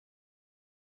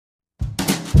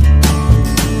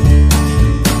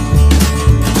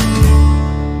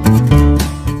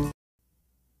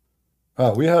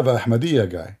We have a Ahmadiyya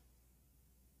guy.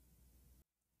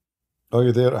 Are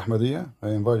you there, Ahmadiyya? I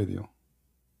invited you.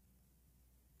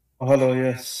 Oh, hello,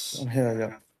 yes, I'm here,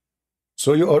 yeah.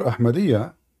 So you are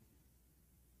Ahmadiyya.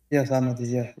 Yes,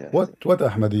 Ahmadiyah, yes. What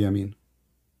Ahmadiyya mean?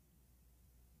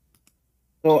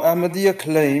 So Ahmadiyya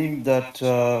claim that,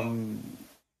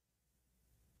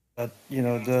 you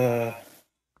know,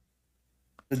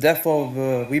 the death of,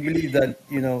 we believe that,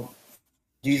 you know,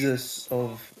 Jesus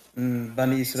of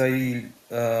Bani Israel,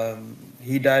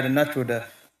 he died a natural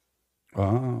death.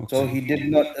 Okay. So he did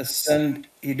not ascend,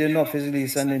 he did not physically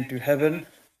ascend into heaven,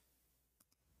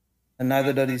 and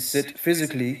neither did he sit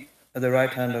physically at the right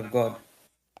hand of God.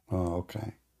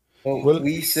 Okay. So Well,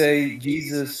 we say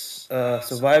Jesus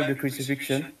survived the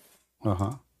crucifixion,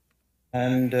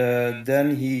 and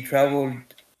then he traveled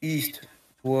east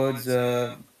towards, you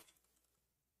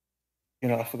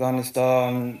know,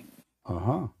 Afghanistan,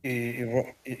 and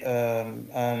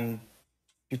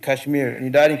to Kashmir, and he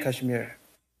died in Kashmir.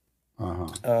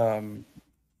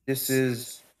 This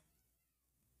is,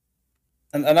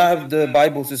 and I have the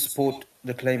Bible to support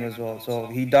the claim as well. So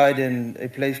he died in a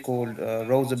place called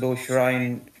Rosabelle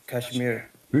Shrine, Kashmir.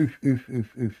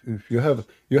 If you have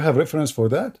reference for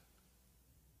that?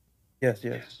 Yes,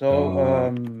 yes. So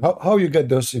how you get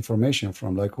this information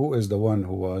from? Like, who is the one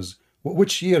who was?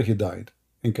 Which year he died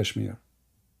in Kashmir?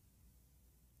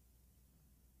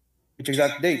 which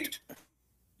exact date?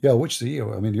 Yeah, which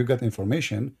year? I mean, you got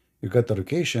information, you got the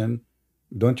location.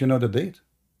 Don't you know the date?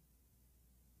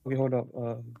 Okay, hold up.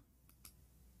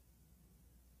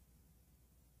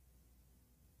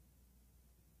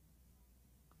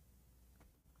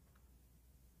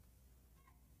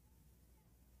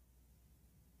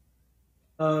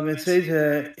 It says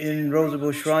here in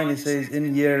Rosabelle Shrine, it says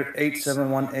in year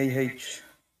 871 AH.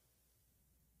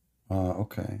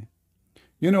 Okay.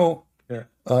 You know,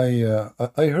 Yeah.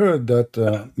 I heard that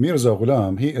Mirza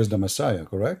Ghulam, he is the Messiah,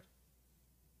 correct?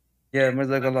 Yeah,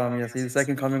 Mirza Ghulam, yes, he's the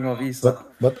second coming of Isa.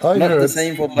 But I Not heard, the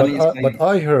same for Bani Israel. but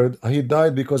I heard he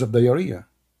died because of diarrhea.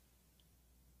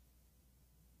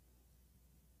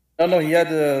 No, he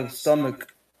had a stomach.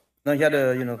 No, he had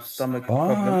a, you know, stomach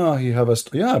problem. He have a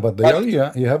yeah, but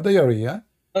diarrhea. He have diarrhea.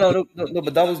 No,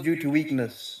 but that was due to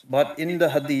weakness. But in the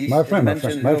hadith, My it friend,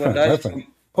 mentions whoever dies from.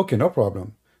 Okay, no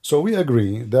problem. So we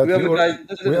agree that Whoever dies,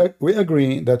 we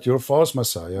agree that your false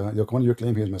Messiah, your when you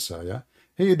claim he is Messiah,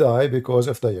 he died because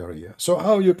of diarrhea. So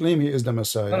how you claim he is the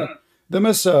Messiah? The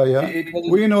Messiah,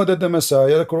 we know that the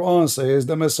Messiah, the Quran says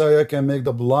the Messiah can make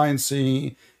the blind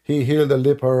see, he healed the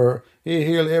leper, he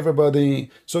healed everybody.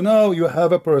 So now you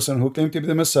have a person who claimed to be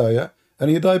the Messiah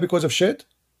and he died because of shit?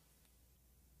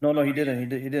 No, he didn't. He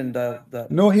didn't die of that.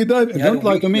 No, he died. Don't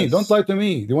lie to me. Don't lie to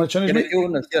me. Do you want to challenge me? He had an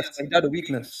illness, yes. He died of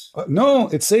weakness. No,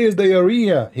 it says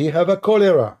diarrhea. He have a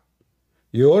cholera.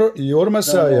 Your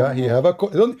Messiah, he have a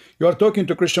you are talking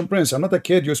to Christian Prince. I'm not a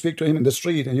kid. You speak to him in the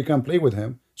street and you can play with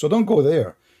him. So don't go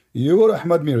there. Your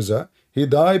Ahmad Mirza, he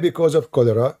died because of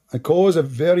cholera and caused a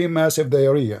very massive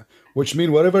diarrhea, which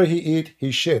means whatever he eat, he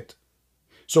shit.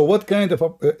 So what kind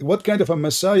of a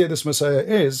Messiah this Messiah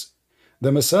is?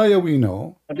 The Messiah we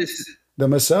know. The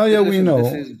Messiah we know.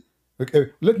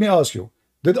 Okay, let me ask you: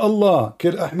 did Allah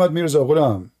kill Ahmad Mirza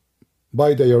Ghulam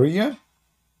by diarrhea?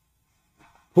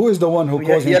 Who is the one who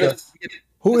caused him to?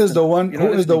 Who is the one?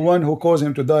 Who is the one who caused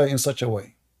him to die in such a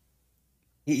way?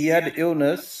 He had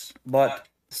illness, but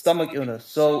stomach illness.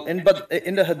 So in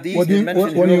the hadith,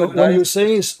 when you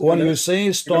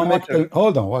say stomach,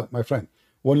 hold on, what, my friend?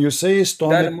 When you say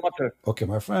stomach, okay,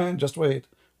 my friend, just wait.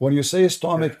 When you say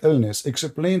stomach illness,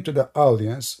 explain to the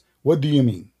audience what do you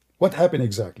mean? What happened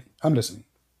exactly? I'm listening.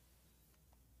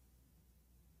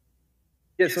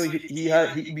 Yeah, so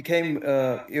he became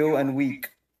ill and weak.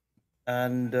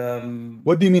 And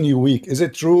what do you mean you weak? Is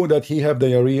it true that he have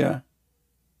diarrhea?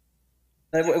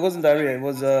 It wasn't diarrhea. It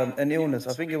was an illness.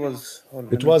 I think it was.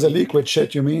 It was a liquid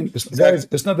shit. You mean, guys?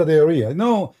 It's not the diarrhea.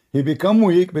 No, he become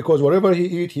weak because whatever he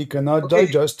eat, he cannot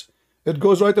digest. It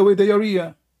goes right away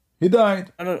diarrhea. He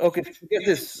died. Okay, forget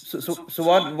this. So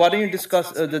why don't you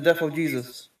discuss the death of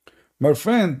Jesus? My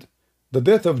friend, the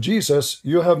death of Jesus,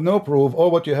 you have no proof. All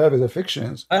what you have is a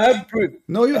fictions. I have proof.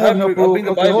 No, you have no proof.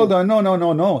 Okay, hold on.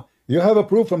 No. You have a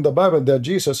proof from the Bible that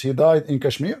Jesus, he died in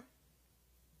Kashmir?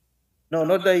 No,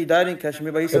 not that he died in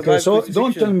Kashmir, but he survived. Okay, so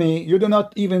don't tell me you do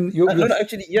not even no,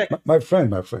 actually, yeah. My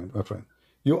friend.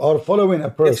 You are following a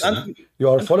person. You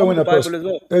are following a person.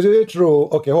 Well. Is it true?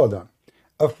 Okay, hold on.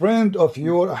 A friend of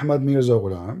your Ahmad Mirza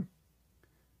Ghulam,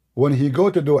 when he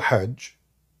go to do Hajj,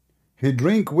 he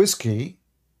drink whiskey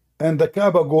and the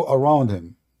Kaaba go around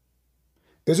him.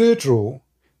 Is it true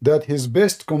that his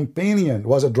best companion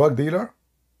was a drug dealer?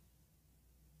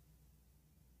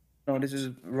 No, this is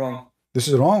wrong. This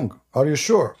is wrong. Are you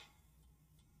sure?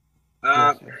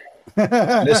 Yes,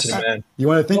 yes. Listen, man. You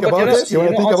want to think No, but about you're not- it? You want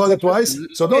to you're think not about it asking the twice?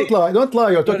 question. So don't Okay. lie. Don't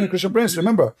lie. You're talking No, Christian Prince.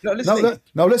 Remember. no, listen.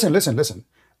 Now listen.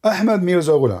 Ahmad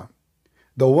Mirza Ghulam,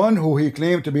 the one who he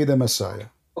claimed to be the Messiah.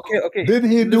 Okay. Did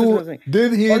he Listen to what do? I'm saying.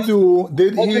 Did he All- do?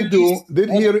 Did all he the do? beasts- Did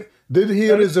he? Did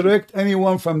he all the- resurrect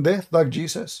anyone from death like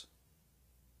Jesus?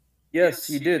 Yes,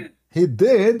 he did. He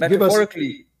did. Give us.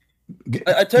 Metaphorically.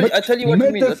 I tell you what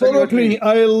it means. I tell you what it means. Metaphorically,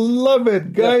 I love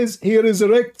it, guys. He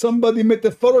resurrects somebody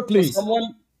metaphorically.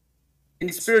 Someone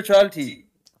in spirituality.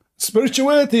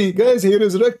 Spirituality, guys. He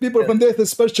resurrect people from death.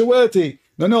 Is spirituality.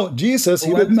 No. Jesus,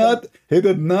 he did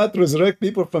not resurrect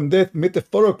people from death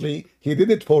metaphorically. He did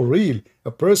it for real.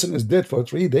 A person is dead for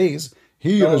 3 days.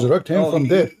 He resurrect him from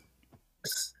death.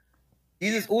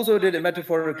 Jesus also did it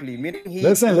metaphorically, meaning he.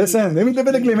 Listen.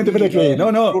 Metaphorically. No.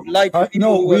 No,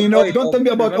 we know. Don't tell me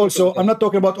about also. I'm not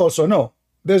talking about also. No,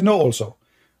 there's no also.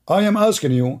 I am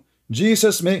asking you,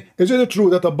 Jesus is it true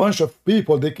that a bunch of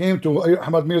people, they came to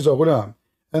Ahmad Mirza Ghulam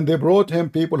and they brought him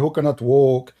people who cannot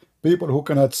walk, people who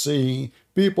cannot see,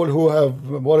 people who have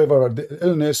whatever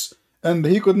illness, and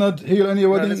he could not heal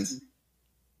anybody?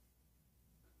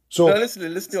 So listen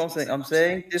to what I'm saying. I'm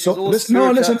saying this is all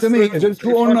listen to me. Is it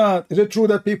true or not? Is it true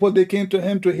that people, they came to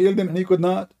him to heal them and he could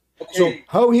not? Okay. So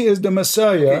how he is the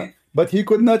Messiah, but he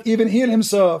could not even heal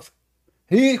himself?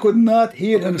 He could not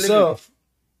heal himself.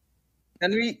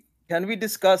 Can we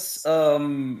discuss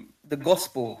the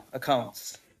gospel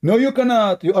accounts? No, you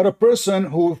cannot. You are a person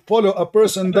who follow a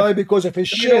person die because of his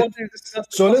shit.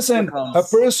 So listen, a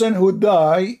person who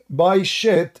die by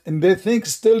shit and they think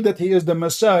still that he is the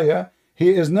Messiah, he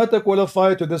is not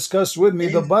qualified to discuss with me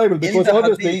the Bible, because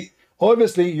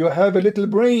obviously you have a little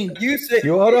brain.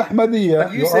 You are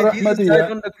Ahmadiyah. You are Jesus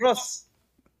died on the cross.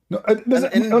 No,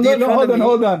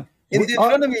 hold on. In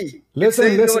Deuteronomy,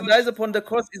 listen. Whoever dies upon the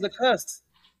cross is a curse.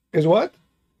 Is what?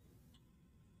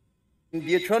 In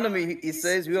Deuteronomy, it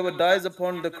says, whoever dies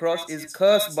upon the cross is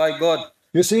cursed by God.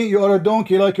 You see, you are a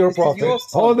donkey like your prophet.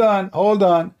 Hold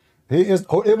on. He is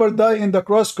whoever die in the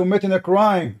cross committing a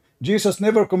crime. Jesus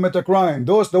never commit a crime.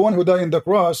 The one who die in the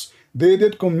cross, they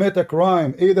did commit a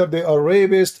crime. Either they are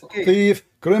rapists, thief,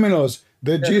 criminals.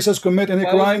 Did Jesus commit any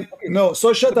crime? No.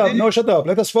 So shut up. No, shut up.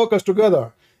 Let us focus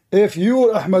together. If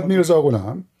you, Ahmad Mirza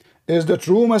Ghulam, is the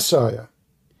true Messiah,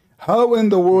 how in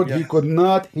the world he could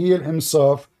not heal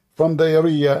himself from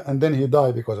diarrhea and then he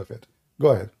died because of it? Go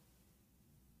ahead.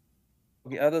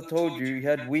 The other told you he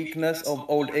had weakness of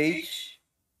old age.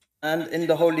 And in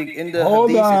the hadith it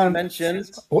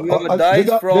mentions whoever dies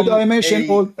from did I mention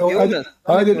old?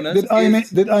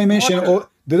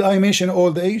 Did I mention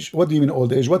old age? What do you mean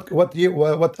old age? What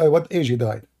age he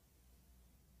died?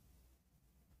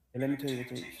 Let me tell you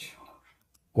what age.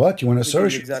 What you want to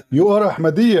search? Exactly. You are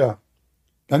Ahmadiyah,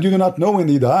 and you do not know when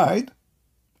he died.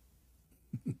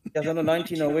 Yes, I know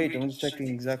 1908. I'm just checking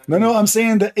exactly. No, I'm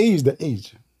saying the age. The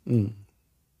age.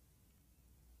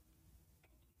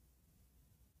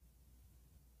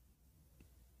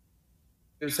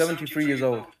 He was 73 years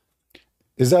old.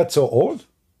 Is that so old?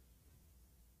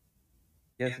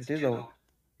 Yes, it is old.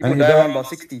 He died around about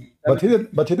 60. But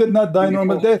he did not die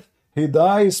normal death. He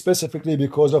died specifically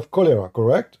because of cholera,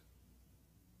 correct?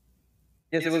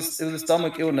 Yes, it was a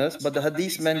stomach illness, but the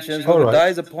hadith mentions whoever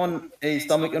dies upon a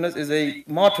stomach illness is a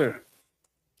martyr.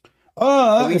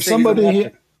 If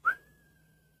somebody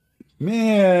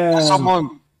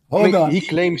hold on. He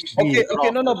claims to be.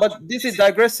 Okay, no, but this is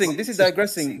digressing.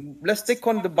 Let's stick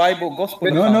on the Bible,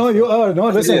 gospel. No, you are. No,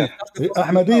 listen.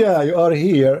 Ahmadiyah, you are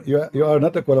here. You are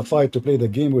not qualified to play the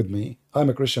game with me. I'm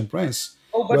a Christian prince.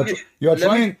 You are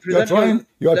trying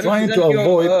to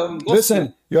avoid.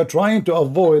 Listen, you are trying to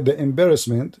avoid the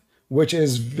embarrassment, which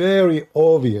is very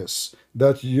obvious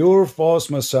that your false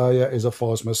Messiah is a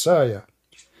false Messiah.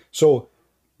 So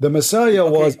the Messiah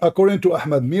was, according to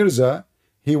Ahmad Mirza,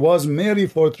 he was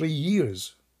married for 3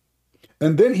 years,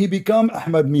 and then he became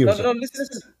Ahmad Mirza. No, listen.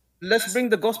 Let's bring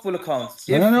the gospel accounts.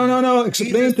 No.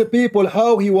 Explain to people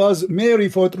how he was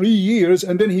married for 3 years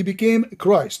and then he became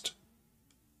Christ.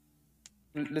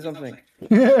 Listen,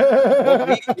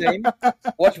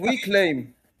 what we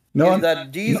claim is that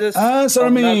Jesus. Answer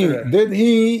me. Did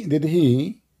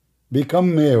he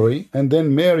become Mary and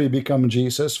then Mary become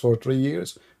Jesus for 3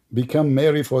 years? Become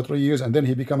Mary for 3 years and then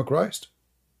he become Christ?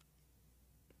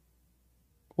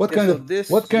 What kind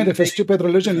of a stupid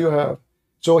religion you have?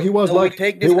 So he was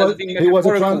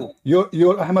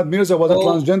your Ahmad Mirza was a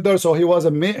transgender, so he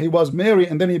was Mary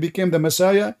and then he became the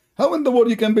Messiah. How in the world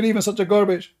you can believe in such a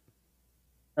garbage?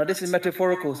 Now this is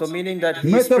metaphorical, so meaning that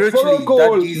he's spiritually that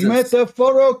Metaphorical, Jesus.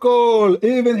 metaphorical.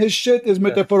 Even his shit is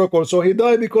metaphorical. So he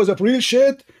died because of real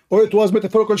shit, or it was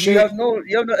metaphorical You shit? have no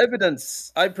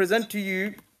evidence. I present to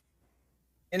you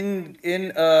in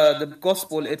the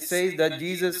gospel. It says that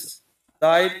Jesus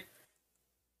died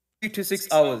 3 to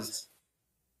 6 hours.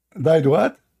 Died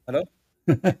what? Hello.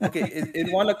 Okay.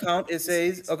 In one account it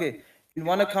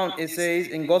says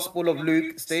in Gospel of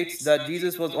Luke states that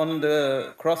Jesus was on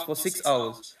the cross for 6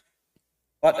 hours.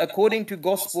 But according to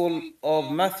Gospel of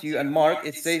Matthew and Mark,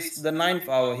 it says the 9th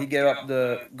hour he gave up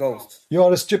the ghost. You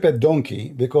are a stupid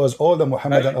donkey, because all the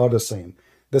Muhammadan are the same.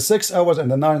 The 6 hours and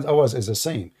the 9 hours is the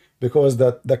same, because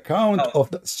the count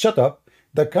of the shut up.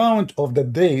 The count of the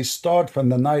days start from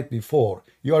the night before.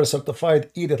 You are certified,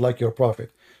 eat it like your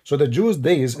prophet. So the Jews'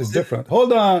 days is different.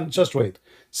 Hold on, just wait.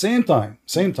 Same time.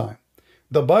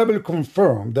 The Bible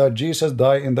confirmed that Jesus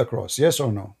died in the cross. Yes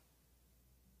or no?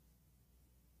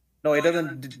 No, it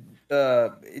doesn't.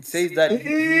 It says that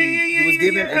he was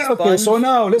given a sponge. Okay, so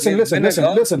now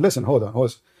listen. Hold on.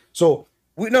 So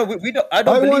we don't. I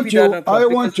don't believe he died on the cross.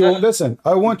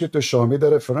 I want you to show me the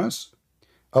reference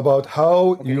about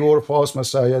how your false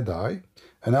Messiah died,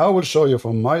 and I will show you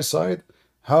from my side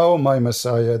how my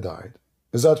Messiah died.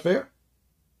 Is that fair?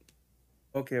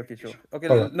 Okay, sure. Okay,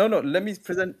 right. No, let me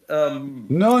present.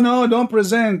 No, don't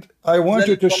present. I want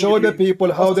you to show the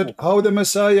people how the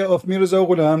Messiah of Mirza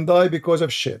Ghulam died because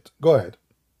of shit. Go ahead.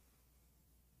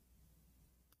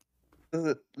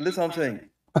 Listen, I'm saying.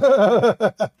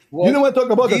 You know what I talk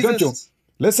about that, don't you?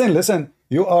 Listen.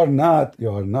 You are not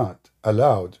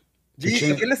allowed.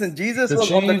 Jesus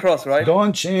was on the cross, right?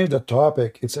 Don't change the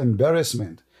topic. It's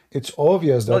embarrassment. It's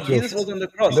obvious that Jesus was on the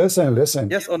cross. Listen.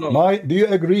 Yes or no? Do you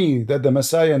agree that the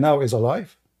Messiah now is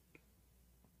alive?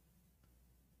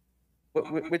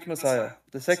 Which Messiah?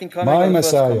 The second coming? My or the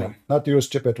Messiah, first coming? not your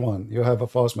stupid one. You have a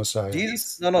false Messiah.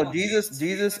 Jesus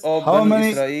of How many?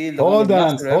 Israel. Hold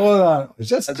on.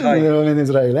 Just in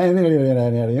Israel.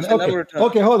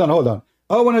 Okay, hold on.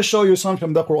 I want to show you something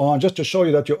from the Quran, just to show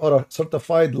you that you are a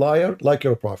certified liar like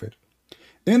your prophet.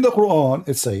 In the Quran,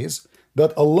 it says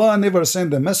that Allah never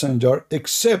sent a messenger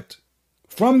except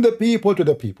from the people to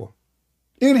the people,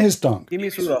 in his tongue. Give me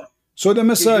surah. So the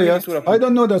Messiah, surah, I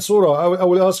don't know that surah. I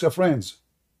will ask your friends.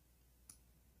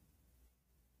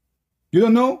 You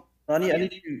don't know? I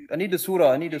need the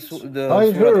surah. I need the surah.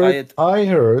 I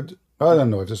heard, I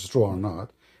don't know if this is true or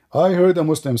not. I heard a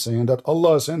Muslim saying that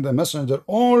Allah sent the messenger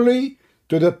only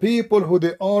to the people who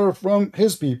they are from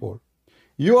his people.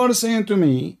 You are saying to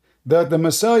me that the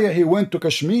Messiah, he went to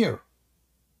Kashmir.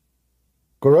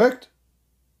 Correct?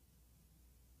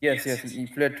 Yes, he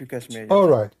fled to Kashmir. Yes. All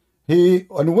right.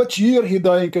 On which year he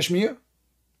died in Kashmir?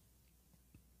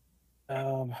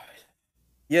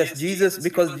 Yes, Jesus,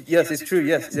 because yes, it's true.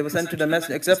 Yes, they were sent to the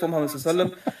messenger, except for Muhammad sallallahu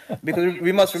alaihi wasallam, because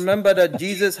we must remember that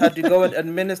Jesus had to go and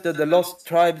administer the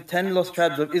 10 lost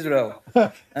tribes of Israel.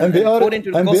 And according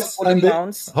to the gospel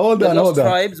accounts, hold on.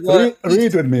 Tribes were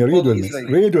read with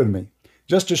me.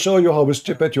 Just to show you how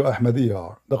stupid you Ahmadiyya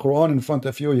are. The Quran in front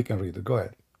of you, you can read it. Go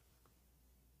ahead.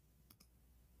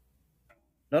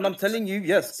 No, I'm telling you,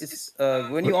 yes. It's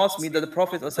when you ask me that the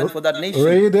prophets are sent for that nation.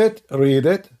 Read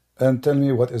it, and tell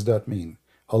me what does that mean.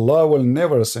 Allah will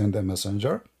never send a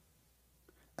messenger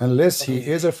unless he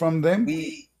is from them.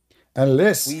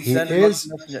 Unless he is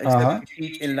to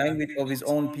teach in language of his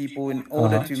own people in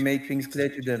order to make things clear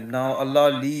to them. Now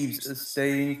Allah leaves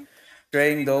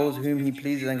straying those whom he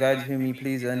pleases and guides whom he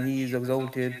pleases, and he is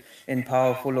exalted in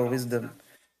power, full of wisdom.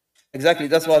 Exactly,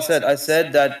 that's what I said. I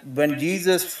said that when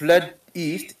Jesus fled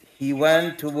east, he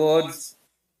went towards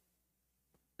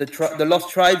the lost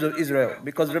tribes of Israel,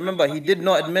 because remember, he did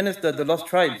not administer the lost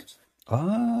tribes.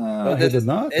 He did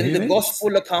not. In the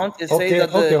gospel account, it says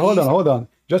that. Okay, hold on.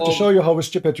 Just to show you how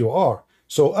stupid you are.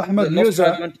 So Ahmad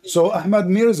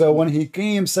Mirza, when he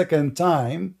came second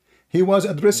time, he was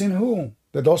addressing whom?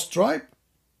 The lost tribe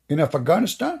in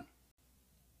Afghanistan.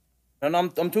 And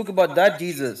I'm talking about that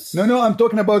Jesus. No, I'm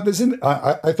talking about this.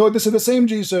 I thought this is the same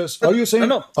Jesus. Are you saying?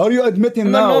 No. Are you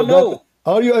admitting now? No.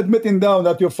 Are you admitting now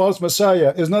that your false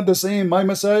Messiah is not the same my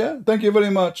Messiah? Thank you very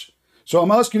much. So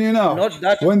I'm asking you now.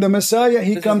 When the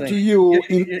Messiah come to you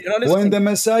when the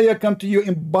Messiah come to you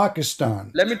in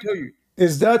Pakistan, let me tell you.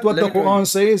 Is that what the Quran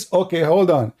says? Okay, hold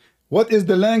on. What is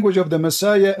the language of the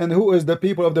Messiah, and who is the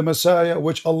people of the Messiah,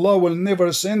 which Allah will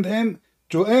never send him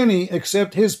to any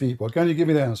except his people? Can you give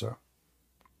me the answer?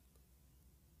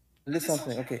 Listen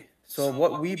something. Okay. So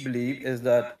what we believe is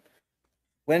that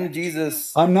when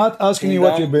Jesus... I'm not asking you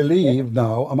what you believe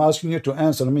now. I'm asking you to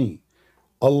answer me.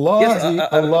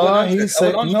 Allah, he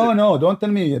said, no, don't tell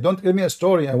me a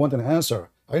story. I want an answer.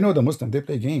 I know the Muslim, they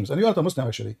play games. And you are the Muslim,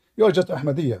 actually. You are just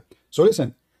Ahmadiyah. So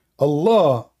listen,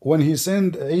 Allah, when he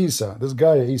sent Isa, this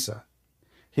guy Isa,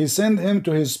 he sent him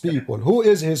to his people. Who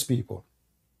is his people?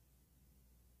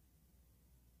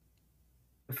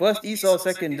 The first Isa or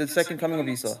second, the second coming of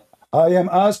Isa? I am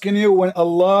asking you, when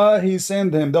Allah, he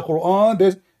sent him the Quran,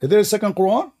 is there a second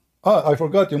Quran? I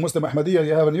forgot, you Muslim Ahmadiyya,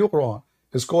 you have a new Quran.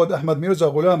 It's called Ahmad Mirza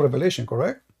Ghulam Revelation,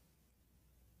 correct?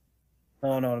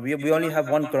 No, we only have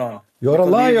one Quran. You're a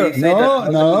liar. No.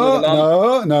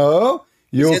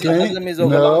 You claim,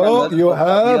 no, you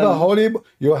have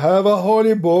a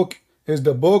holy book. Is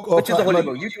the book of Which is the holy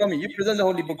book? You tell me. You present the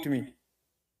holy book to me.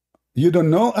 You don't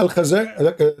know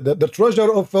the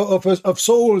treasure of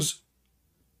souls.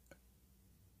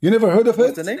 You never heard of it?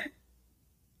 What's the name?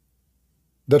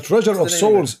 The treasure of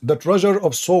souls. The treasure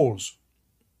of souls.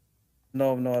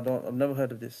 No, I don't. I've never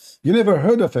heard of this. You never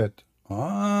heard of it?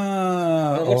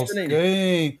 What's the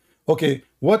name? Okay.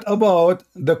 What about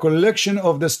the collection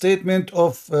of the statement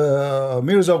of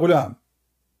Mirza Ghulam?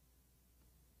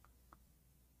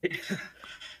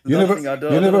 You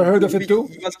never heard of it too?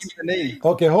 You must keep the name.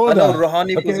 Okay, hold on.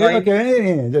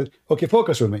 Okay,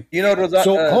 focus with me. You know,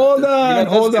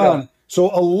 hold on. So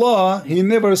Allah, he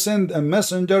never sent a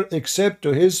messenger except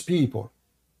to his people.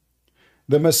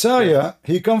 The Messiah,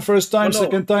 he come first time,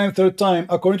 second time, third time.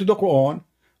 According to the Quran,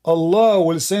 Allah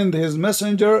will send his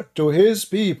messenger to his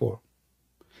people,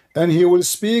 and he will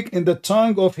speak in the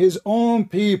tongue of his own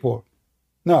people.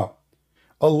 Now,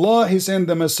 Allah, he sent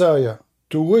the Messiah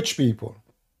to which people?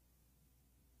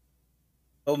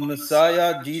 Of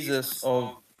Messiah, Jesus,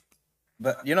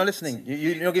 but you're not listening.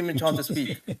 You don't give me a chance to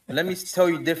speak. Let me tell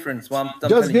you the difference.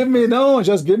 Just give me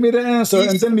the answer,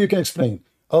 and then you can explain.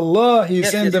 Allah, he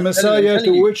sent the Messiah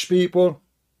to which people?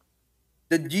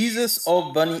 The Jesus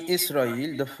of Bani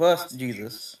Israel, the first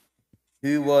Jesus,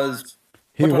 who was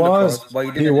from Bani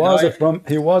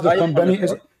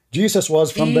Israel. Jesus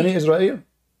was from Bani Israel.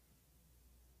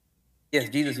 Yes,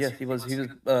 Jesus. Yes, he was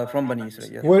from Bani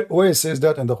Israel. Yes. Where it says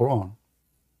that in the Quran?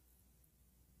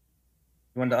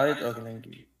 You want the ayat? Okay, let me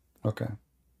give you. Okay.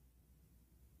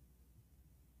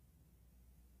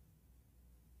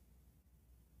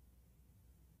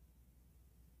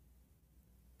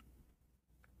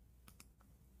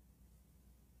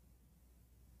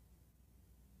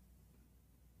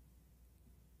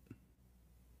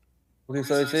 Okay,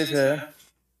 so it says here,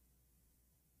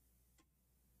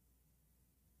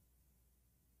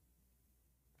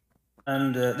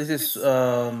 and this is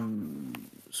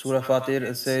Surah Fatir.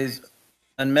 It says,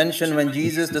 and mention when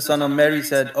Jesus, the son of Mary,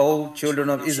 said, "O children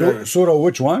of Israel." Surah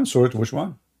which one? Surah which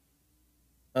one?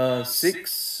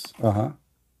 6. No,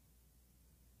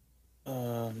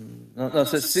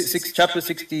 So 6, chapter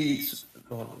 60.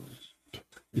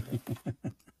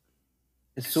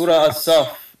 It's Surah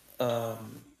As-Saf.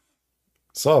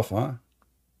 Saf, huh?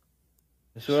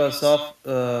 Surah As-Saf,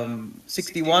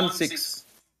 61:6.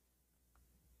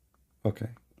 Okay,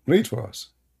 read for us.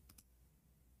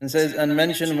 It says, and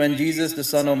mention when Jesus, the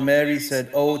son of Mary, said,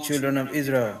 "O children of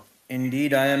Israel,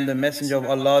 indeed I am the messenger of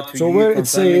Allah to you." So where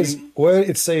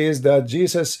it says that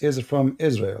Jesus is from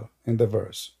Israel in the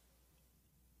verse,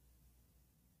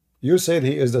 you said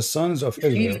he is the sons of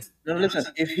Israel. No, listen.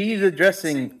 If he's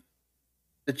addressing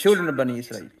the children of Bani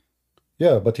Israel,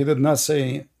 yeah, but he did not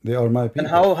say they are my people. and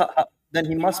how then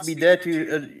he must be there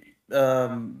to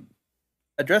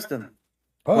address them.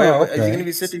 Okay. Is he going to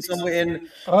be sitting somewhere in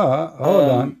hold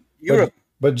on. Europe?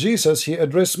 But Jesus, he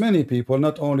addressed many people,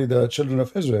 not only the children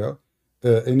of Israel.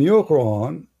 In your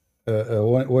Quran,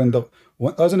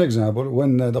 as an example,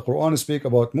 when the Quran speaks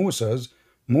about Moses,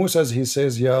 he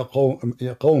says, Ya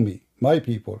qawmi, my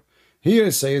people. Here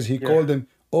it says he called them,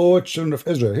 "O children of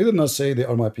Israel." He did not say they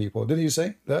are my people. Did he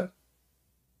say that?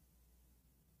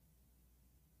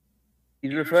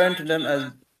 He's referring to them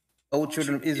as "O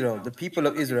children of Israel," the people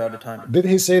of Israel at the time. Did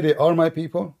he say they are my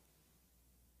people?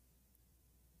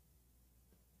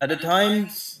 At the time,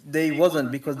 they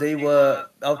wasn't, because they were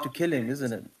out to kill him,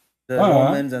 isn't it? The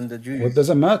Romans and the Jews. Well, it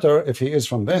doesn't matter if he is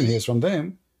from them. He is from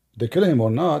them. They kill him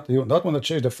or not. You don't want to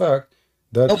change the fact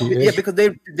that he is. Yeah, because they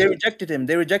rejected him.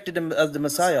 They rejected him as the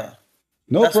Messiah.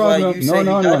 No problem.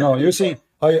 No. You see,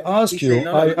 I asked you.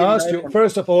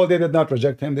 First of all, they did not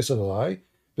reject him. This is a lie.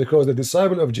 Because the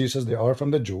disciple of Jesus, they are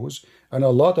from the Jews, and a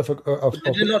lot of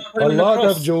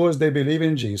Jews, they believe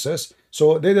in Jesus,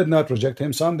 so they did not reject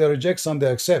him. Some they reject, some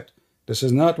they accept. This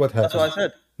is not what happened. That's what I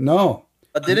said. No.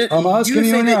 But I'm asking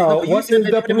you now, what is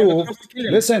the proof?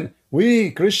 Listen,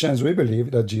 we Christians, we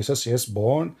believe that Jesus is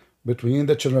born between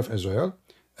the children of Israel,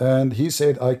 and he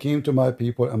said, "I came to my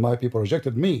people, and my people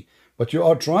rejected me." But you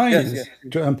are trying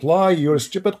to imply your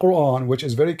stupid Quran, which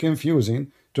is very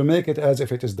confusing, to make it as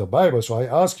if it is the Bible. So I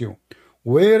ask you,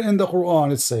 where in the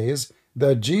Quran it says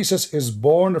that Jesus is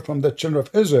born from the children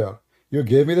of Israel? You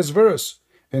gave me this verse.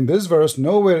 In this verse,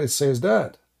 nowhere it says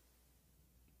that.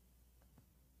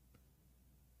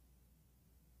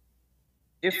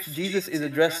 If Jesus is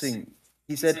addressing,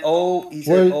 he said, "Oh,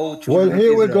 children Well, of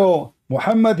here we Israel." go.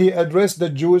 Muhammad, he addressed the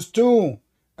Jews too.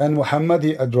 And Muhammad,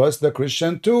 he addressed the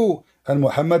Christian too. And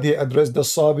Muhammad, he addressed the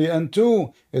Sabian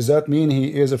too. Does that mean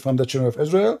he is from the children of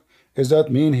Israel? Does that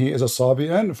mean he is a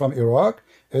Sabian from Iraq?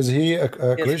 Is he a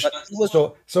Yes, Christian? but he was,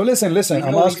 So listen, we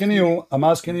I'm know asking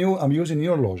you, I'm using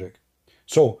your logic.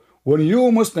 So when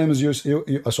you Muslims, you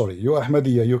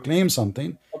Ahmadiyya, you claim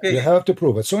something, okay. you have to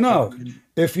prove it. So now,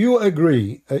 if you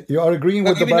agree, you are agreeing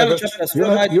I'll with the give you another Bible.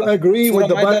 chapter, You agree with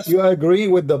the Surah Bible. Maida. You agree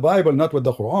with the Bible, not with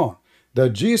the Quran.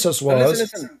 That Jesus Now was.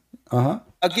 listen.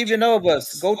 I'll give you another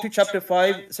verse. Go to chapter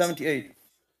 5, 78.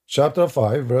 Chapter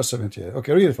 5, verse 78.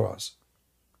 Okay, read it for us.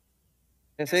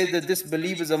 It says that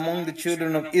disbelievers among the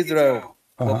children of Israel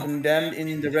were condemned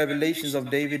in the revelations of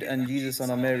David and Jesus,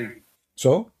 son of Mary.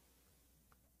 So,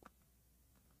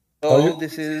 So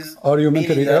this is are you meant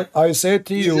to meaning read it? that I said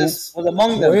to you, Jesus was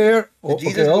among them. where? That Okay,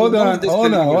 Jesus was among the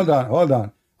disbelievers. hold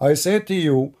on. I said to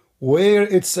you, where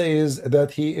it says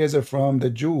that he is from the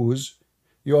Jews,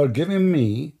 you are giving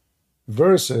me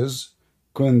verses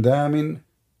condemning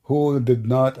who did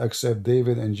not accept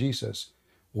David and Jesus.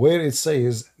 Where it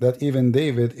says that even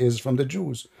David is from the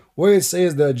Jews. Where it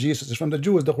says that Jesus is from the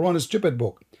Jews. The Quran is a stupid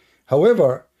book.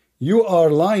 However, you are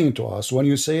lying to us when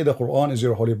you say the Quran is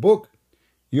your holy book.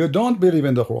 You don't believe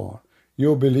in the Quran.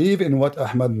 You believe in what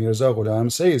Ahmad Mirza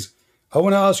Ghulam says. I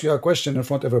want to ask you a question in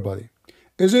front of everybody.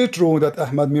 Is it true that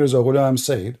Ahmad Mirza Ghulam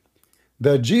said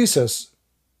that Jesus,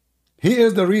 he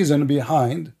is the reason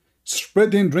behind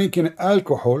spreading drinking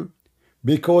alcohol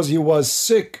because he was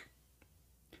sick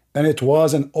and it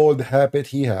was an old habit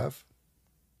he have?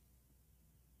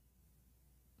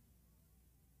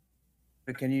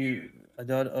 Can you, I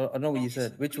don't know what you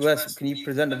said. Which verse? Can you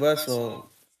present the verse or?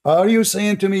 Are you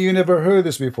saying to me you never heard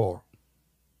this before?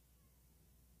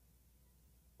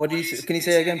 What do you say? Can you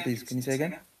say again, please? Can you say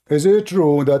again? Is it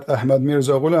true that Ahmad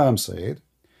Mirza Ghulam said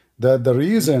that the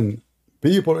reason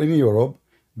people in Europe,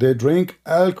 they drink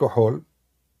alcohol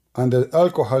and the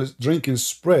alcohol drinking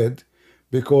spread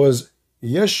because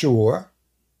Yeshua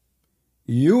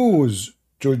used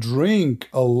to drink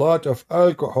a lot of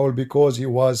alcohol because he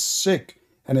was sick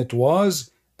and it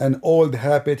was an old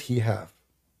habit he have?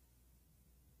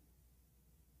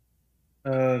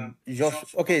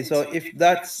 Josh, okay, so if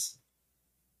that's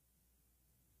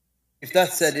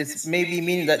said, it's maybe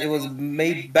meaning that it was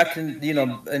made back in,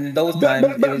 in those times,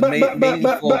 it was made mainly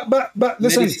for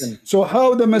listen, medicine. so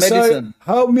how the Messiah, Medicine.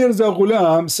 how Mirza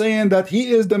Ghulam saying that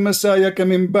he is the Messiah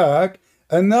coming back,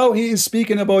 and now he is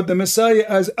speaking about the Messiah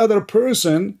as other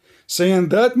person, saying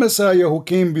that Messiah who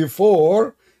came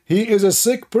before, he is a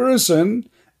sick person,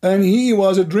 and he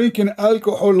was drinking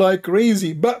alcohol like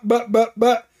crazy.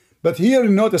 But here,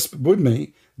 notice with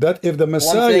me, that if the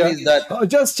Messiah, is that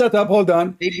just shut up, hold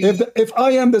on. If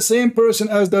I am the same person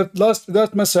as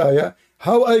that Messiah,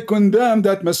 how I condemn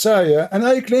that Messiah and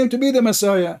I claim to be the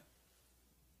Messiah?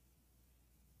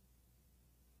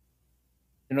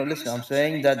 Listen, I'm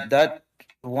saying that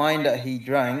wine that he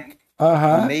drank,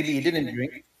 maybe he didn't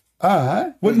drink.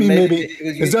 What mean maybe?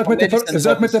 Is that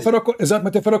metaphorical? Is that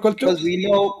metaphorical too? Because we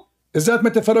know. Is that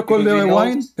metaphorical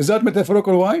wine? Is that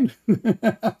metaphorical wine?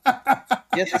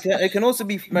 Yes, it can also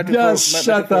be metaphorical. Just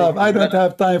shut up. I don't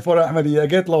have time for Ahmadiyya.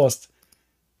 Get lost.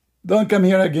 Don't come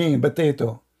here again,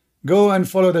 potato. Go and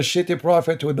follow the shitty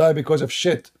prophet who died because of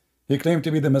shit. He claimed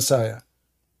to be the Messiah.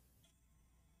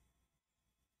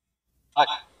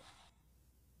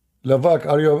 Lavak,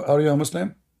 are you a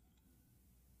Muslim?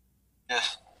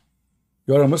 Yes.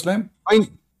 You are a Muslim? I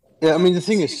mean, the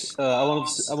thing is, I want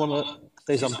to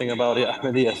say something about the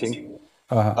Ahmadiyya thing.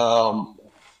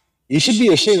 He should be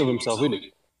ashamed of himself,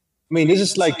 really. I mean, this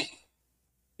is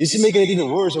making it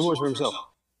even worse and worse for himself.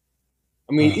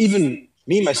 I mean, even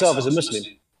me, myself, as a Muslim,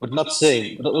 would not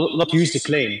use the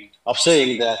claim of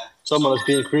saying that someone is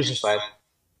being crucified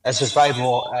as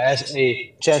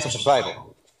a chance of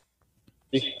survival.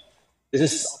 This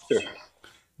is absurd.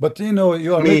 But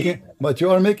you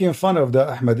are making fun of the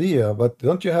Ahmadiyya, but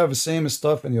don't you have the same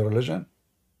stuff in your religion?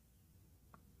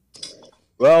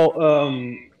 Well,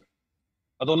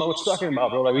 I don't know what you're talking about,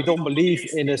 bro. Like, we don't believe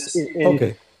in a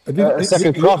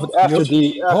second prophet after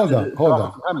hold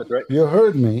on. Muhammad, right? You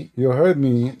heard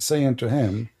me saying to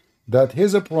him that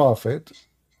he's a prophet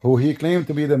who he claimed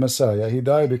to be the Messiah. He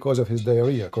died because of his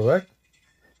diarrhea, correct?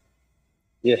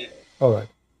 Yeah. All right.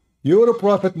 Your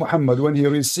Prophet Muhammad, when he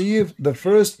received the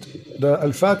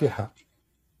Al-Fatiha,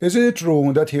 is it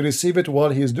true that he received it while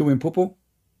he is doing poo-poo?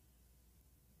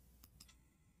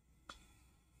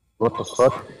 What the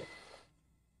fuck?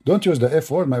 Don't use the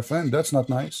F word, my friend. That's not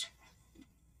nice.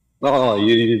 No,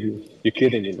 you're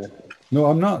kidding me, man. No,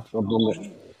 I'm not.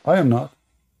 I am not.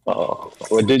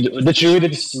 Did you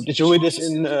read this? Did you read this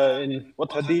in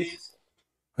what hadith?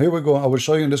 Here we go. I will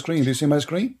show you on the screen. Do you see my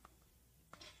screen?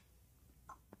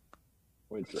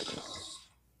 Wait a second.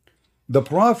 The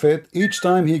Prophet, each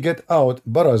time he get out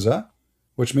baraza,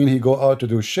 which means he go out to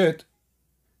do shit,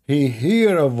 he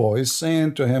hear a voice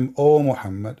saying to him, "O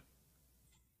Muhammad."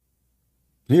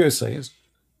 Here it says,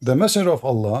 the Messenger of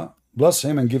Allah, bless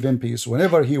him and give him peace.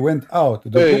 Whenever he went out to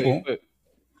do poo-poo,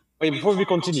 Wait, before we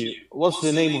continue, what's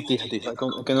the name of the hadith? I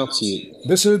cannot see it.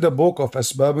 This is the book of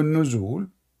Asbab al-Nuzul,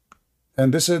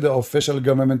 and this is the official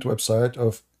government website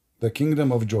of the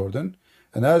Kingdom of Jordan.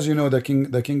 And as you know, the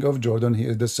king of Jordan, he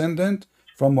is descendant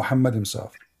from Muhammad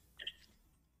himself.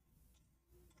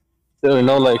 So, you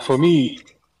know, like for me,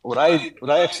 what I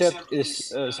accept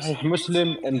is Sahih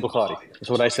Muslim and Bukhari. That's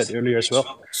what I said earlier as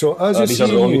well. So as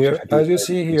you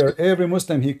see here, every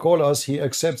Muslim he call us, he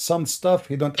accepts some stuff,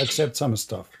 he don't accept some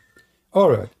stuff. All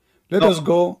right, let us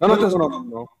go.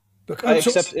 No. I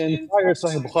accept entire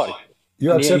Sahih Bukhari.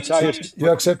 You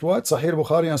accept what? Sahih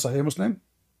Bukhari and Sahih Muslim?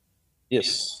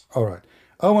 Yes. All right.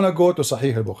 I want to go to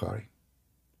Sahih al-Bukhari.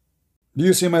 Do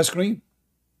you see my screen?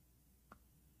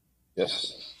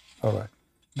 Yes. All right.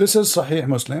 This is Sahih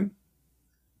Muslim.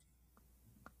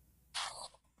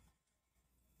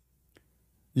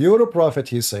 Your Prophet,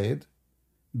 he said,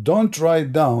 don't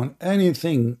write down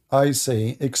anything I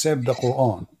say except the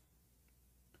Quran.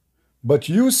 But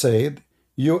you said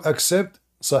you accept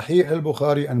Sahih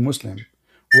al-Bukhari and Muslim.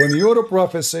 When your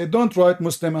Prophet said, don't write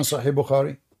Muslim and Sahih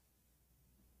Bukhari.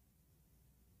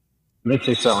 Let's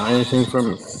take down anything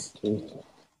from except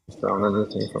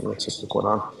the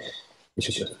Quran.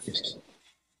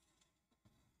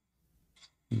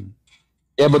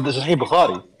 Yeah, but the Sahih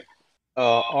Bukhari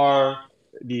are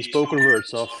the spoken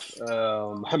words of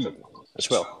Muhammad as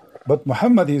well. But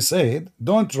Muhammad, he said,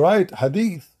 don't write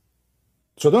hadith.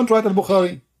 So don't write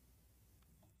al-Bukhari.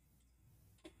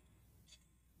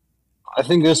 I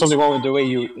think there's something wrong with the way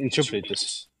you interpret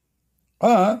this.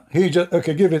 He just,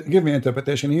 okay, give me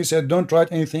interpretation. He said, don't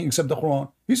write anything except the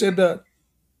Quran. He said that.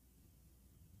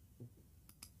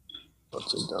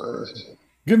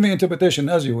 Give me interpretation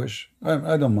as you wish.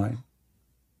 I don't mind.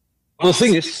 Well, the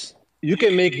thing is, you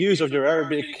can make use of your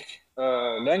Arabic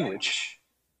language.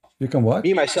 You can what?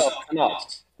 Me, myself,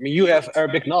 cannot. I mean, you have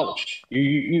Arabic knowledge.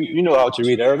 You know how to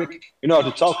read Arabic. You know how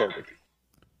to talk Arabic.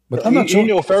 But I'm not showing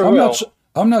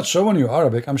you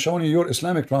Arabic. I'm showing you your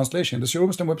Islamic translation. This is your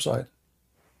Muslim website.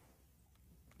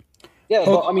 Yeah,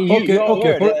 but I mean,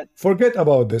 forget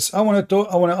about this. I want to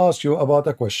ask you about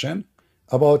a question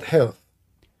about health.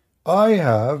 I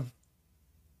have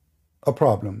a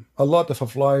problem. A lot of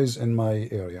flies in my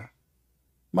area.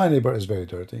 My neighbor is very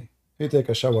dirty. He take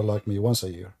a shower like me once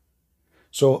a year.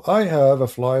 So I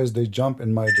have flies, they jump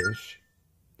in my dish.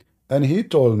 And he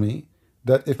told me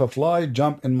that if a fly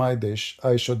jump in my dish,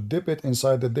 I should dip it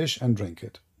inside the dish and drink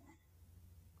it.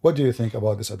 What do you think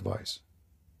about this advice?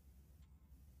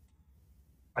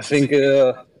 I think,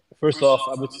 first off,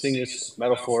 I would think it's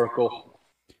metaphorical.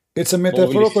 It's a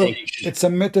metaphorical. It's a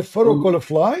metaphorical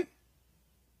fly.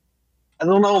 I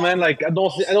don't know, man. Like I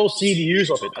don't see the use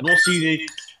of it. I don't see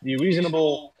the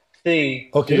reasonable thing.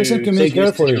 Okay, listen to me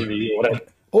carefully.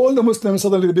 All the Muslims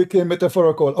suddenly became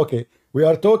metaphorical. Okay, we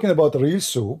are talking about real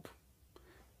soup.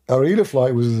 A real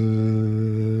fly was,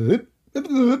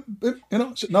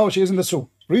 now she is in the soup.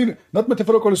 Real, not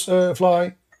metaphorical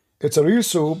fly. It's a real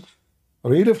soup,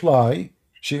 real fly.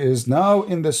 She is now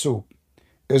in the soup.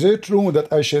 Is it true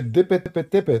that I should dip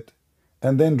it,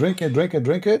 and then drink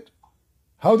it?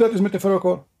 How that is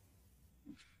metaphorical?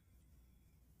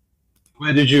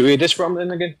 Where did you read this from then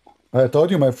again? I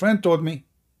told you, my friend told me.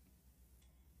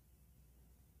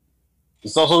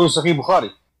 It's also in Sahih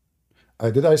Bukhari.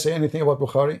 Did I say anything about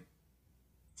Bukhari?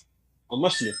 Well,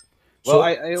 Muslim.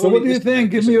 Well, so what do you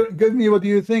think? Give me what do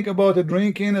you think about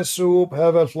drinking a soup,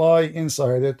 have a fly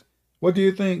inside it? What do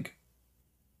you think?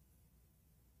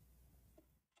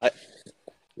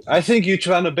 I think you're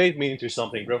trying to bait me into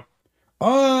something, bro.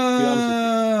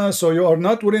 So you are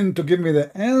not willing to give me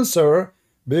the answer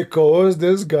because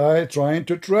this guy trying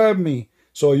to trap me.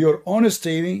 So your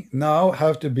honesty now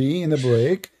have to be in a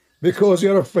break because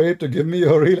you're afraid to give me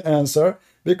your real answer,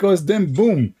 because then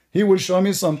boom, he will show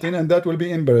me something and that will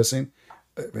be embarrassing.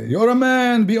 You're a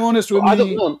man, be honest with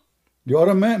me. You are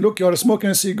a man. Look, you are smoking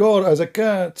a cigar as a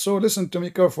cat. So listen to me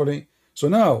carefully. So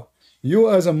now, you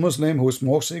as a Muslim who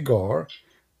smokes cigar,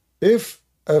 if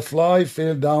a fly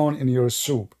fell down in your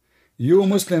soup, you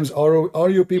Muslims, are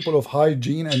you people of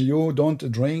hygiene and you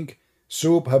don't drink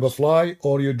soup, have a fly,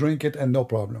 or you drink it and no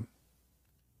problem?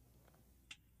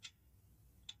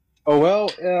 Oh, well,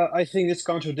 I think this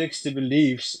contradicts the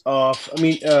beliefs of, I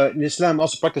mean, in Islam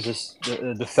also practices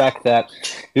the fact that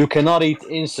you cannot eat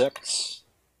insects.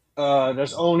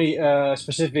 There's only a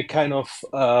specific kind of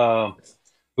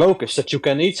locust that you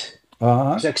can eat.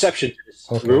 There's an exception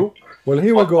to this rule. Well,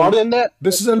 here we go. Other than that,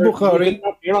 this is Al-Bukhari.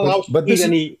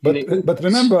 But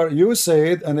remember, you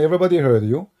said, and everybody heard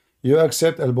you, you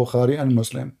accept Al-Bukhari and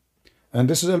Muslim. And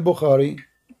this is Al-Bukhari.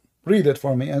 Read it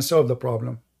for me and solve the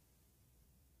problem.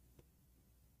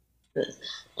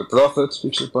 The Prophet,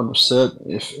 peace upon him, said,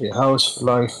 if a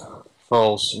housefly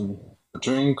falls in the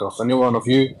drink of any one of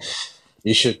you,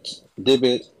 you should dip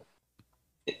it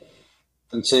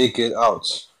and take it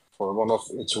out, for one of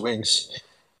its wings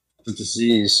the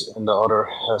disease and the other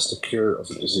has the cure of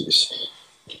the disease.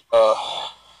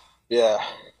 Yeah.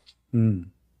 I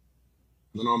don't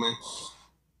know, man.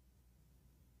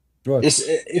 What?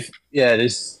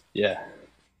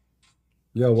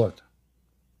 Yeah, what?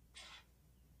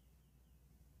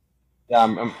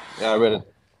 Yeah, I read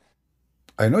it.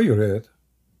 I know you read it.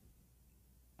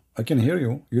 I can hear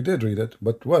you. You did read it.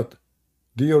 But what?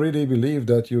 Do you really believe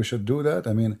that you should do that?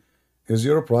 I mean, is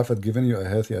your prophet giving you a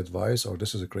healthy advice, or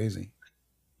this is crazy?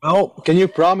 Well, can you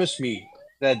promise me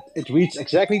that it reads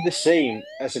exactly the same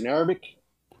as in Arabic?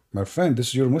 My friend, this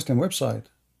is your Muslim website.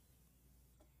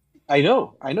 I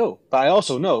know. But I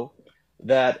also know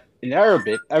that in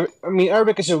Arabic, I mean,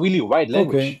 Arabic is a really wide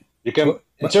language. Okay. You can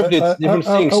interpret different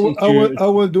things. I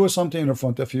will do something in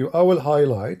front of you. I will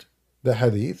highlight the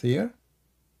hadith here,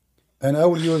 and I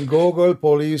will use Google,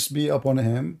 police be upon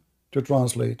him to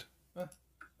translate.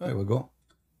 There we go.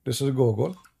 This is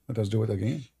Google. Let us do it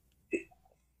again.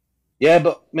 Yeah,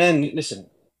 but man, listen.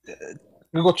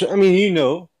 I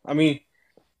mean,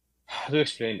 how to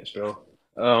explain this, bro?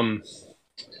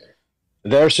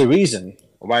 There's a reason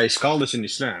why scholars in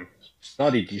Islam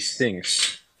study these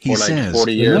things for like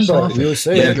 40 years. Remember, you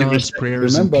said, God's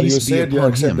prayers and peace be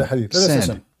upon him, said,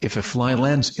 listen. if a fly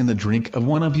lands in the drink of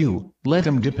one of you, let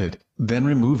him dip it, then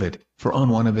remove it, for on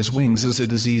one of his wings is a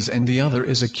disease and the other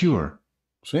is a cure.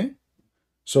 See?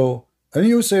 So, and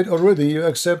you said already you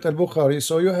accept Al-Bukhari,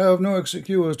 so you have no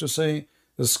excuse to say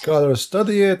the scholars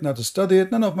study it, not to study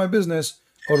it, none of my business.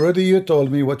 Already you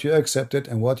told me what you accepted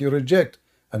and what you reject,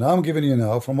 and I'm giving you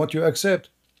now from what you accept.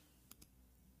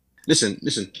 Listen.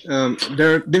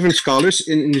 There are different scholars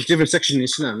in different sections in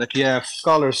Islam. Like you have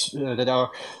scholars that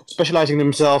are specializing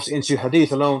themselves into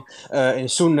hadith alone, in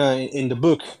Sunnah, in the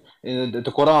book, in the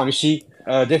Quran. You see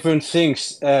different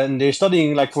things, and they're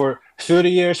studying like for 30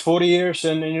 years, 40 years,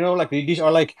 and like these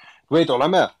are like great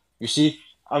ulama. You see,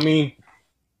 I mean,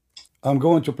 I'm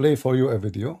going to play for you a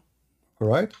video, all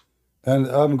right? And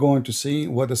I'm going to see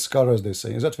what the scholars they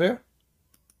say. Is that fair?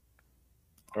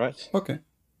 All right. Okay.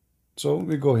 So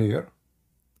we go here.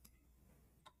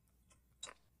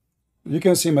 You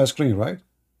can see my screen, right?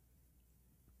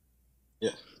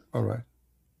 Yeah. All right.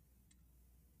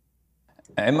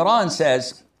 Imran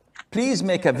says, please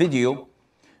make a video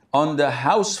on the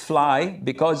housefly,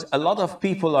 because a lot of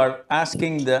people are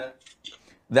asking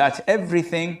that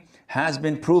everything has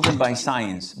been proven by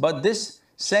science. But this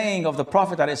saying of the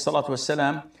Prophet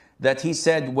ﷺ, that he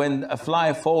said, when a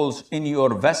fly falls in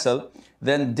your vessel,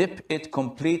 then dip it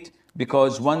complete,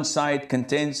 because one side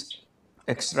contains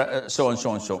extra, so and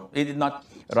so and so. He did not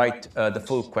write the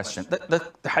full question.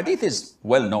 The hadith is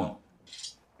well known.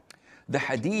 The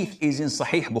hadith is in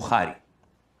Sahih Bukhari.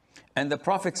 And the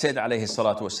Prophet said, alayhi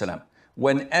salatu wasalam,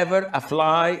 whenever a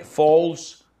fly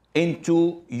falls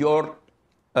into your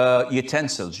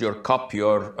utensils, your cup,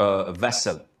 your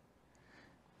vessel,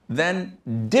 then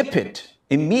dip it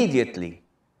immediately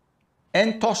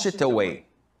and toss it away.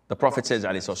 The Prophet says,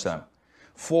 alayhi salatu wasalam,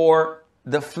 for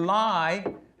the fly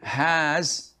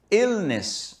has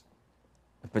illness,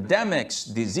 epidemics,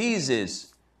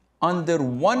 diseases under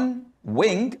one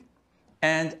wing,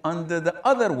 and under the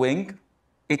other wing,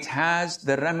 it has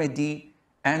the remedy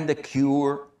and the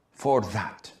cure for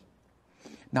that.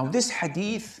 Now, this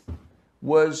hadith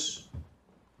was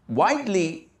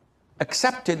widely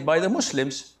accepted by the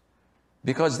Muslims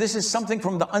because this is something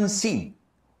from the unseen.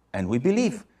 And we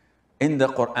believe in the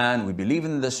Quran, we believe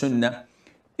in the Sunnah.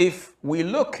 If we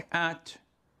look at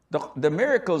the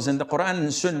miracles in the Quran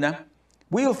and Sunnah,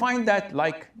 we will find that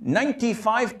like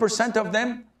 95% of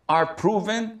them are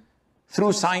proven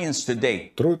through science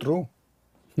today. True.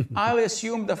 I'll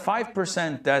assume the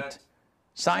 5% that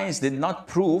science did not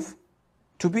prove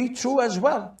to be true as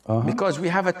well, because we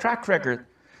have a track record.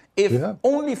 If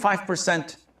only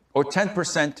 5% or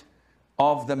 10%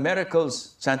 of the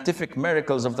miracles, scientific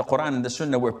miracles of the Quran and the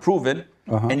Sunnah were proven,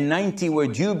 and 90 were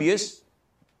dubious,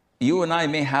 you and I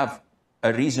may have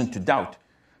a reason to doubt.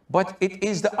 But it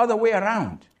is the other way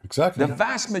around. Exactly. The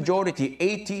vast majority,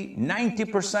 80,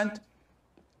 90%,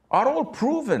 are all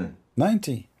proven.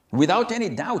 90. Without any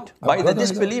doubt, by the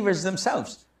disbelievers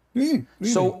themselves. Really?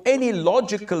 So any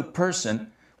logical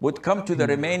person would come to the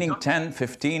remaining 10,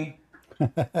 15.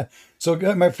 So,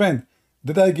 my friend,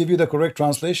 did I give you the correct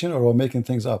translation, or am I making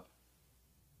things up?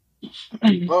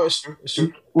 Oh, it's true. It's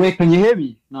true. Wait, can you hear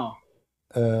me? No.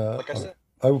 Like I said.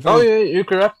 Oh, yeah, you're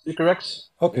correct. You're correct.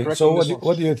 Okay, You're so correct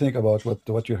what do you think about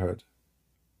what you heard?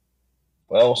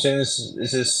 Well, since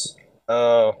this is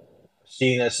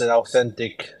seen as an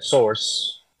authentic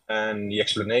source, and the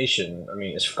explanation, I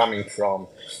mean, it's coming from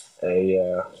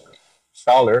a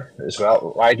scholar as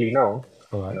well, widely known.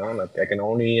 Right. You know, like I can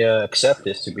only accept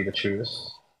this to be the truth.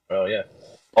 Well, yeah.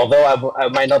 Although I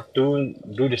might not do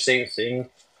the same thing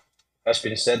as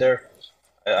been said there,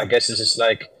 I guess this is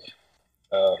like.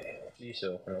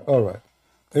 All right.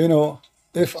 You know,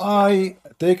 if I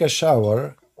take a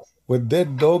shower with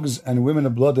dead dogs and women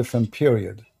blood from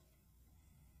period,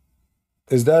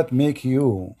 does that make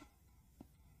you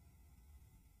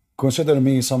consider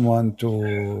me someone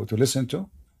to listen to?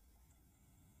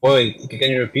 Wait, can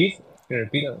you repeat? Can you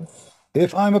repeat that?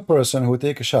 If I'm a person who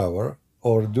take a shower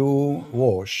or do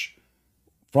wash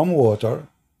from water,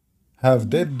 have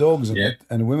dead dogs in it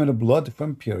and women blood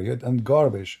from period and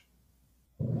garbage,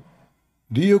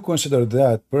 do you consider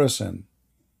that person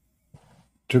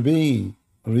to be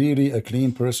really a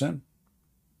clean person?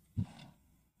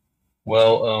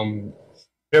 Well,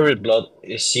 period blood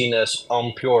is seen as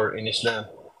impure in Islam.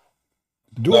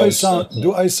 Do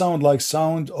I sound like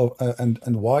sound of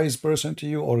and wise person to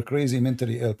you, or crazy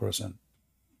mentally ill person?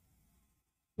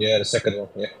 Yeah, the second one.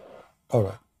 Yeah. All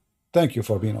right. Thank you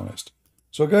for being honest.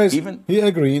 So, guys, he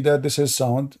agreed that this is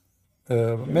sound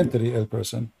mentally ill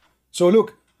person. So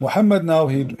look, Muhammad now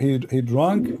he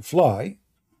drank fly,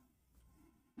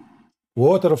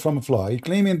 water from fly,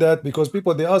 claiming that because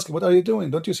people they ask, what are you doing?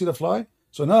 Don't you see the fly?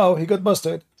 So now he got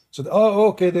busted. So oh,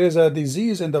 okay, there is a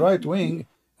disease in the right wing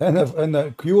and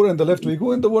a cure in the left wing.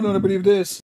 Who in the world want to believe this?